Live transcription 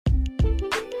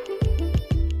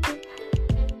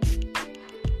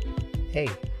Hey,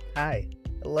 hi,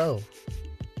 hello.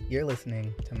 You're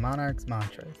listening to Monarch's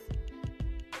Mantras.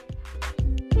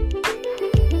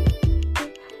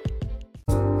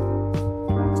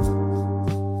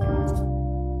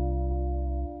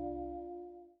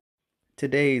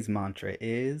 Today's mantra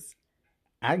is,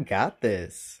 I got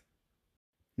this.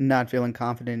 Not feeling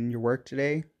confident in your work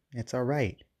today? It's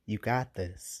alright, you got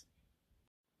this.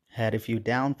 Had a few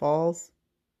downfalls?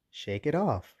 Shake it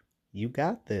off, you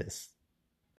got this.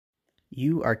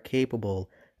 You are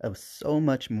capable of so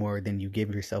much more than you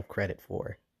give yourself credit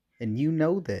for, and you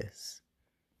know this.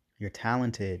 You're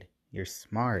talented, you're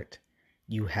smart,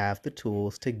 you have the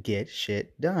tools to get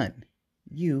shit done.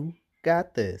 You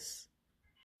got this.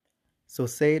 So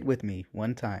say it with me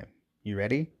one time. You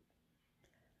ready?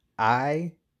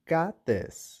 I got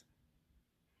this.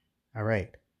 All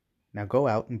right, now go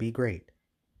out and be great.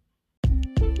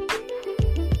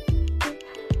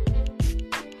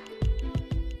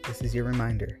 This is your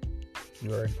reminder.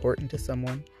 You are important to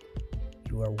someone,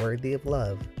 you are worthy of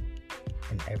love,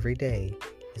 and every day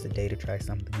is a day to try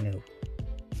something new.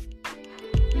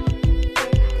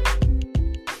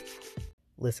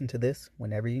 Listen to this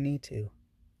whenever you need to,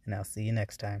 and I'll see you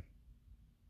next time.